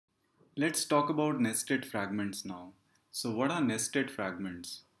Let's talk about nested fragments now. So what are nested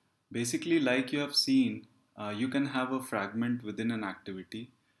fragments? Basically, like you have seen, you can have a fragment within an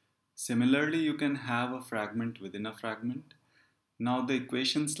activity. Similarly, you can have a fragment within a fragment. Now the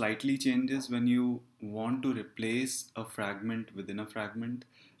equation slightly changes when you want to replace a fragment within a fragment.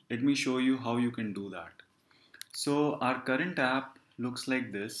 Let me show you how you can do that. So our current app looks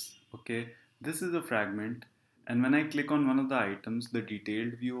like this. Okay, this is a fragment, and when I click on one of the items, the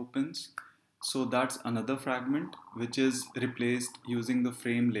detailed view opens. So that's another fragment which is replaced using the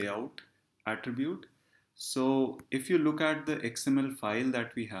frame layout attribute. So if you look at the XML file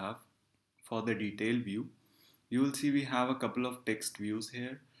that we have for the detail view, you will see we have a couple of text views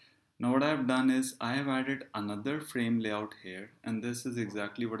here. Now what I have done is I have added another frame layout here, and this is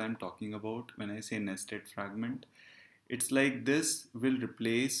exactly what I'm talking about when I say nested fragment. It's like this will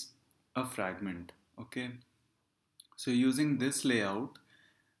replace a fragment. Okay, so using this layout,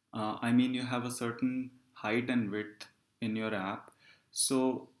 I mean you have a certain height and width in your app,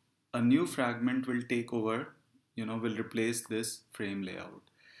 so a new fragment will take over, will replace this frame layout.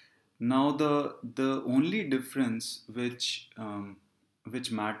 Now the only difference which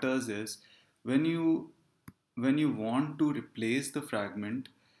matters is when you when you want to replace the fragment,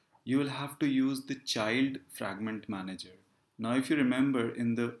 you will have to use the child fragment manager. Now, if you remember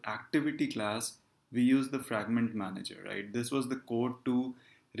in the activity class, we used the fragment manager, right? This was the code to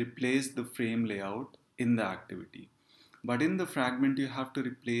replace the frame layout in the activity. But in the fragment, you have to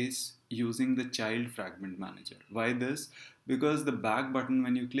replace using the child fragment manager. Why this? Because the back button,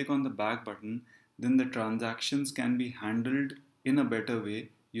 when you click on the back button, then the transactions can be handled in a better way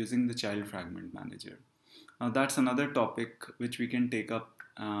using the child fragment manager. Now that's another topic which we can take up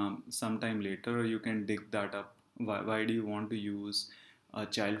sometime later, or you can dig that up. Why do you want to use a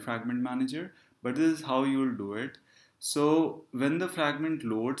child fragment manager? But this is how you will do it. So when the fragment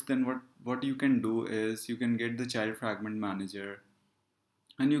loads, then what you can do is you can get the child fragment manager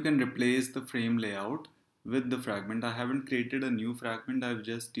and you can replace the frame layout with the fragment. I haven't created a new fragment, I've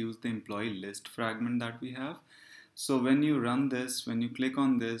just used the employee list fragment that we have. So when you run this, when you click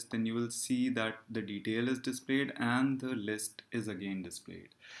on this, then you will see that the detail is displayed and the list is again displayed.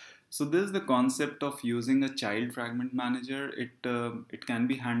 So this is the concept of using a child fragment manager. It can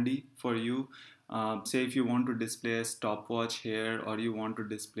be handy for you. Say if you want to display a stopwatch here, or you want to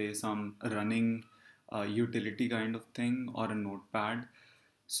display some running utility kind of thing, or a notepad.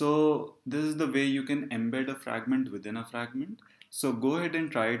 So this is the way you can embed a fragment within a fragment. So go ahead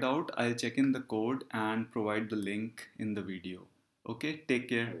and try it out. I'll check in the code and provide the link in the video. Okay, take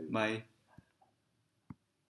care. Bye.